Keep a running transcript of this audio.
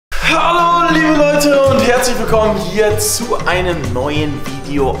Hallo liebe Leute und herzlich willkommen hier zu einem neuen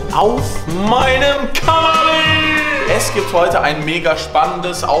Video auf meinem Kanal. Es gibt heute ein mega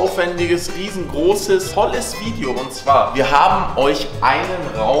spannendes, aufwendiges, riesengroßes, tolles Video. Und zwar, wir haben euch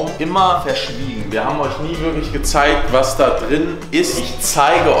einen Raum immer verschwiegen. Wir haben euch nie wirklich gezeigt, was da drin ist. Ich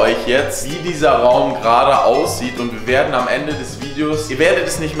zeige euch jetzt, wie dieser Raum gerade aussieht. Und wir werden am Ende des Videos, ihr werdet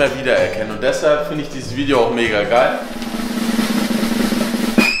es nicht mehr wiedererkennen. Und deshalb finde ich dieses Video auch mega geil.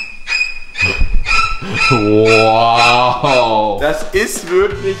 Wow! Das ist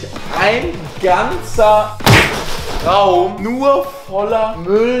wirklich ein ganzer Raum, nur voller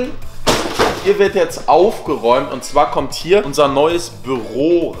Müll. Hier wird jetzt aufgeräumt und zwar kommt hier unser neues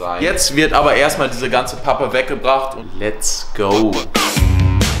Büro rein. Jetzt wird aber erstmal diese ganze Pappe weggebracht und let's go!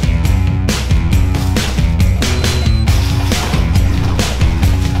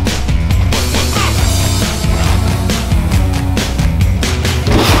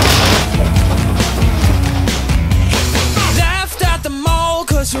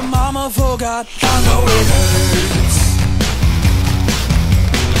 Your mama forgot, I know it hurts.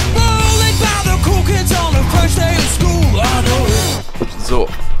 Rolling by the cool kids on the first day of school, I know it. So,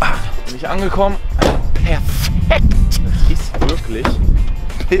 bin ich angekommen. Perfekt. Das ist wirklich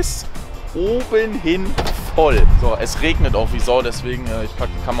bis oben hin voll. So, es regnet auch wie Sau, deswegen ich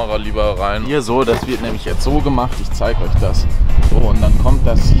packe die Kamera lieber rein. Hier so, das wird nämlich jetzt so gemacht. Ich zeige euch das. So, und dann kommt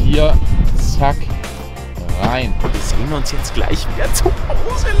das hier, zack, rein. Wir sehen uns jetzt gleich wieder zu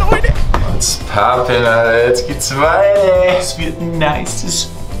Hause, Leute. Uns Pappen, Alter. Jetzt geht's weiter. Es wird ein nices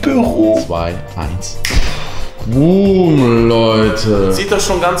Büro. 2, 1. Boom, Leute. Sieht das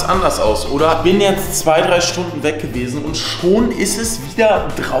schon ganz anders aus, oder? Bin jetzt 2-3 Stunden weg gewesen und schon ist es wieder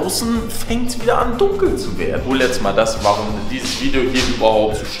draußen, fängt es wieder an dunkel zu werden. Hol jetzt mal das, warum dieses Video hier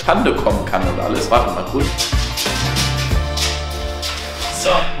überhaupt zustande kommen kann und alles. Warte mal kurz. So,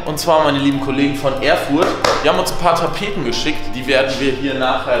 und zwar meine lieben Kollegen von Erfurt, die haben uns ein paar Tapeten geschickt, die werden wir hier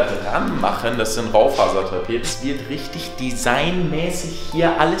nachher dran machen, das sind Raufasertapeten. Es wird richtig designmäßig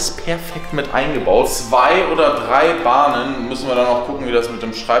hier alles perfekt mit eingebaut. 2 oder 3 Bahnen, müssen wir dann auch gucken, wie das mit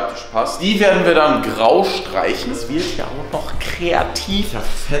dem Schreibtisch passt. Die werden wir dann grau streichen, es wird ja auch noch kreativ. Der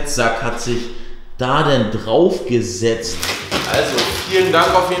Fettsack hat sich da denn drauf gesetzt. Also, vielen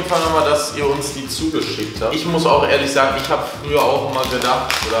Dank auf jeden Fall nochmal, dass ihr uns die zugeschickt habt. Ich muss auch ehrlich sagen, ich habe früher auch immer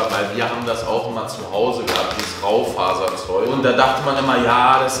gedacht, oder weil wir haben das auch immer zu Hause gehabt, dieses Raufaserzeug. Und da dachte man immer,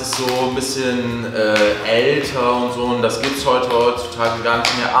 ja, das ist so ein bisschen älter und so und das gibt es heutzutage gar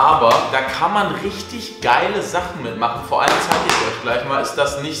nicht mehr. Aber da kann man richtig geile Sachen mitmachen. Vor allem zeige ich euch gleich mal, ist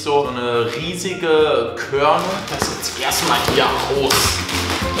das nicht so eine riesige Körne. Das jetzt erstmal hier aus.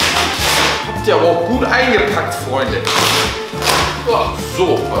 Habt ihr aber auch gut eingepackt, Freunde.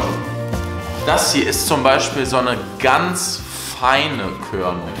 So, das hier ist zum Beispiel so eine ganz feine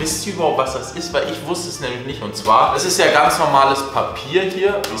Körne. Wisst ihr überhaupt, was das ist? Weil ich wusste es nämlich nicht. Und zwar, es ist ja ganz normales Papier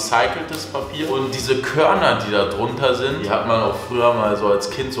hier, recyceltes Papier. Und diese Körner, die da drunter sind, die hat man auch früher mal so als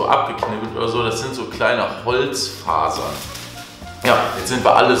Kind so abgeknibbelt oder so. Das sind so kleine Holzfasern. Ja, jetzt sind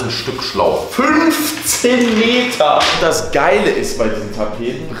wir alles ein Stück schlau. 15 Meter! Das Geile ist bei diesen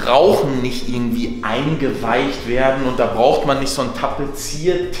Tapeten, brauchen nicht irgendwie eingeweicht werden und da braucht man nicht so einen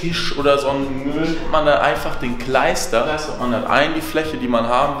Tapeziertisch oder so einen Müll. Nimmt man dann einfach den Kleister, leistet man dann ein, die Fläche, die man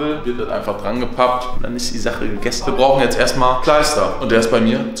haben will, wird dann einfach dran gepappt und dann ist die Sache gegessen. Wir brauchen jetzt erstmal Kleister und der ist bei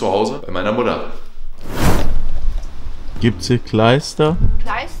mir zu Hause, bei meiner Mutter. Gibt's hier Kleister?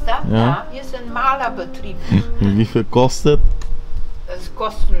 Kleister? Ja. Hier ist ein Malerbetrieb. Wie viel kostet? Das ist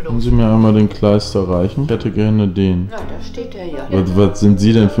kostenlos. Können Sie mir einmal den Kleister reichen? Ich hätte gerne den. Na, da steht er ja. Was sind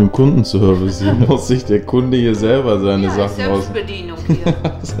Sie denn für ein Kundenservice? Hier muss sich der Kunde hier selber seine Sachen aus. Selbstbedienung hier.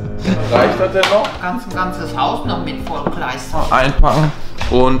 Reicht das denn noch? Ein ganzes Haus noch mit Vollkleister. Einpacken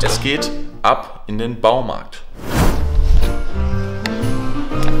und es geht ab in den Baumarkt.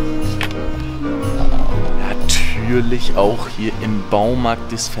 Natürlich auch hier im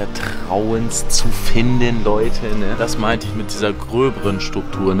Baumarkt des Vertrauens zu finden, Leute. Ne? Das meinte ich mit dieser gröberen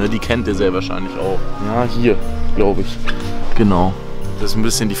Struktur. Ne? Die kennt ihr sehr wahrscheinlich auch. Ja, hier, glaube ich. Genau. Das ist ein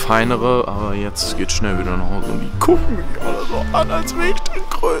bisschen die feinere, aber jetzt geht schnell wieder nach Hause. Und die gucken mich alle so an, als wäre ich der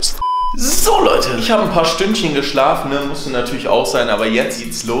Größte. So Leute, ich habe ein paar Stündchen geschlafen, ne? Musste natürlich auch sein, aber jetzt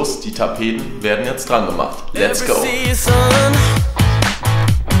geht's los. Die Tapeten werden jetzt dran gemacht. Let's go!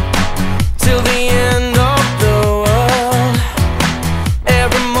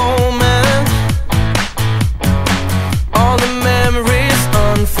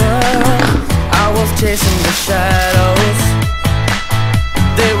 Chasing the shadows,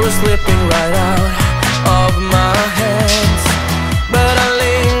 they were slipping right out of my hands, but I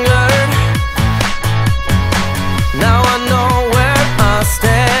lingered. Now I know where I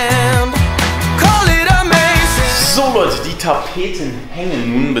stand. Tapeten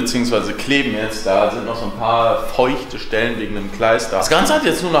hängen nun, beziehungsweise kleben jetzt. Da sind noch so ein paar feuchte Stellen wegen dem Kleister. Das Ganze hat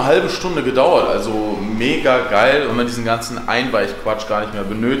jetzt nur eine halbe Stunde gedauert, also mega geil, und man diesen ganzen Einweichquatsch gar nicht mehr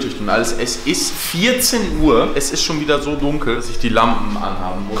benötigt und alles. Es ist 14 Uhr, es ist schon wieder so dunkel, dass ich die Lampen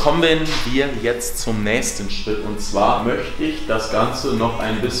anhaben muss. Kommen wir jetzt zum nächsten Schritt, und zwar möchte ich das Ganze noch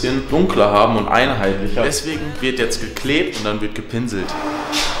ein bisschen dunkler haben und einheitlicher. Deswegen wird jetzt geklebt und dann wird gepinselt.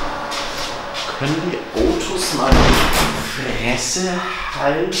 Können die Autos mal die Fresse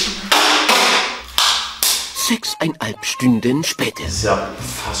halten? 6,5 Stunden später. Ist ja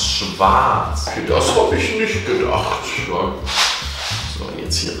fast schwarz. Das habe ich nicht gedacht. So,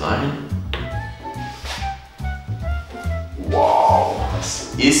 jetzt hier rein. Wow, das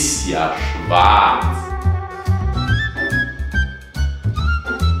ist ja schwarz.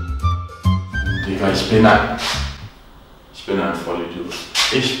 Digga, ich bin ein Vollidiot.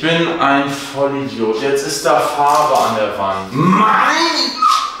 Ich bin ein Vollidiot. Jetzt ist da Farbe an der Wand. Mann!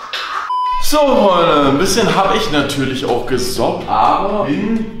 So, Freunde, ein bisschen habe ich natürlich auch gesoppt, aber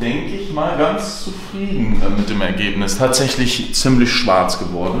bin, denke ich mal, ganz zufrieden mit dem Ergebnis. Tatsächlich ziemlich schwarz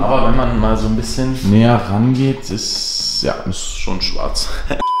geworden. Aber wenn man mal so ein bisschen näher rangeht, ist schon schwarz.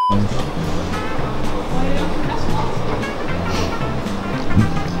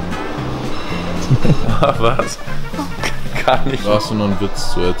 Was? Gar nicht. Hast du noch einen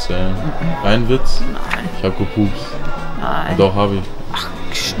Witz zu erzählen? Ein Witz? Nein. Ich hab gepupst. Nein. Doch, hab ich. Ach,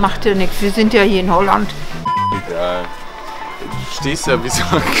 macht ja nichts. Wir sind ja hier in Holland. Egal. Du stehst ja wie so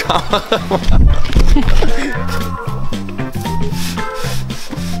eine Kamera.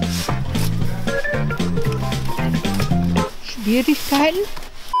 Schwierigkeiten?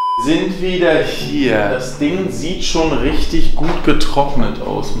 Sind wieder hier. Das Ding sieht schon richtig gut getrocknet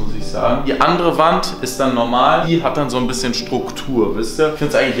aus, muss ich sagen. Die andere Wand ist dann normal. Die hat dann so ein bisschen Struktur, wisst ihr? Ich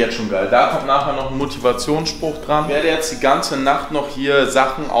finde es eigentlich jetzt schon geil. Da kommt nachher noch ein Motivationsspruch dran. Ich werde jetzt die ganze Nacht noch hier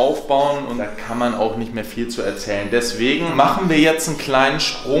Sachen aufbauen und da kann man auch nicht mehr viel zu erzählen. Deswegen machen wir jetzt einen kleinen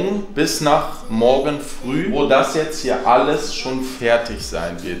Sprung bis nach morgen früh, wo das jetzt hier alles schon fertig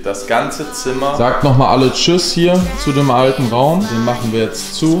sein wird. Das ganze Zimmer. Sagt nochmal alle Tschüss hier zu dem alten Raum. Den machen wir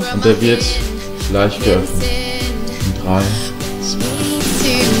jetzt zu. Und der wird gleich geöffnet. In 3, 2.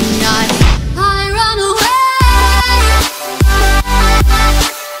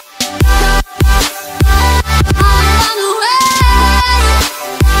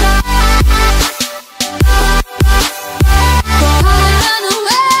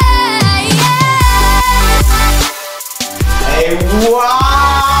 Ey, wow!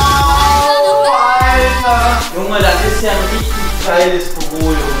 Alter! Junge, das ist ja ein richtig geiles Büro,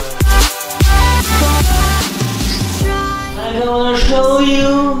 Junge. I wanna show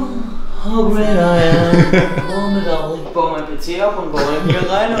you how great I am. Ich baue meinen PC ab und baue ihn hier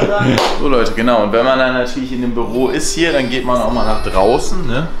rein und dann... So Leute, genau. Und wenn man dann natürlich in dem Büro ist hier, dann geht man auch mal nach draußen,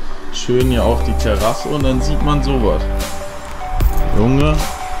 ne? Schön hier auf die Terrasse und dann sieht man sowas. Junge,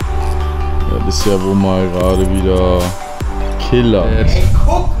 das ist ja wohl mal gerade wieder Killer. Ey,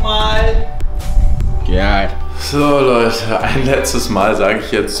 guck mal! Geil. So Leute, ein letztes Mal sage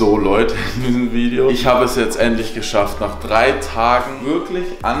ich jetzt so Leute in diesem Video. Ich habe es jetzt endlich geschafft. Nach 3 Tagen wirklich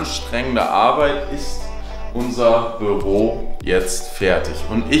anstrengender Arbeit ist unser Büro jetzt fertig.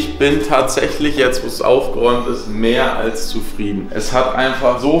 Und ich bin tatsächlich, jetzt wo es aufgeräumt ist, mehr als zufrieden. Es hat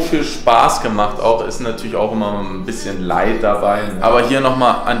einfach so viel Spaß gemacht. Auch ist natürlich auch immer ein bisschen Leid dabei. Aber hier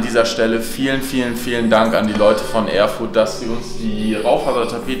nochmal an dieser Stelle vielen, vielen, vielen Dank an die Leute von Erfurt, dass sie uns die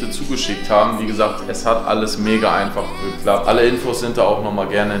Raufasertapete zugeschickt haben. Wie gesagt, es hat alles mega einfach geklappt. Alle Infos sind da auch nochmal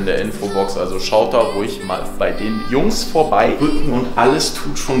gerne in der Infobox. Also schaut da ruhig mal bei den Jungs vorbei. Rücken und alles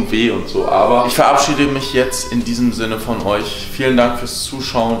tut schon weh und so. Aber ich verabschiede mich jetzt in diesem Sinne von euch. Vielen Dank fürs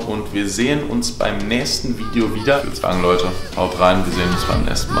Zuschauen und wir sehen uns beim nächsten Video wieder. Ich würde sagen, Leute, haut rein, wir sehen uns beim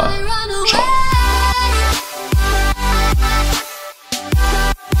nächsten Mal. Ciao.